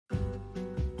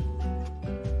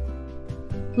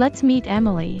Let's meet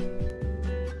Emily.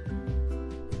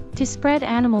 To spread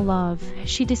animal love,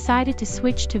 she decided to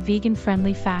switch to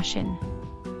vegan-friendly fashion.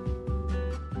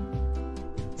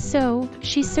 So,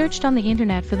 she searched on the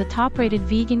internet for the top-rated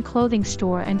vegan clothing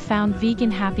store and found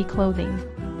Vegan Happy Clothing.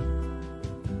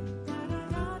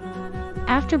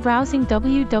 After browsing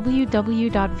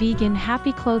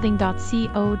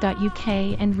www.veganhappyclothing.co.uk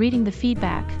and reading the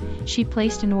feedback, she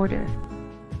placed an order.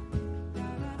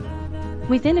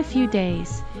 Within a few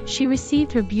days, she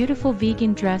received her beautiful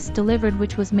vegan dress delivered,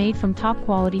 which was made from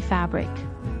top-quality fabric.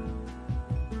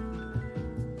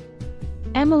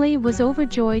 Emily was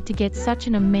overjoyed to get such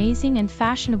an amazing and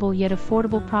fashionable yet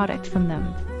affordable product from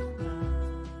them.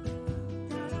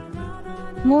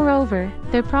 Moreover,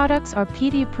 their products are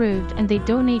PETA approved and they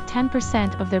donate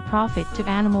 10% of their profit to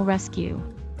animal rescue.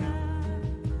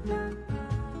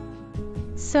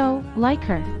 So, like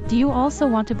her, do you also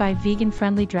want to buy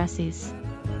vegan-friendly dresses?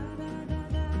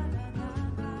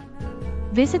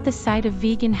 Visit the site of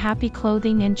Vegan Happy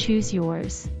Clothing and choose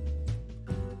yours.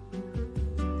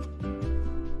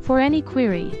 For any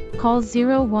query, call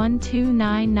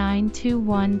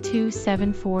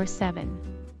 012992122747.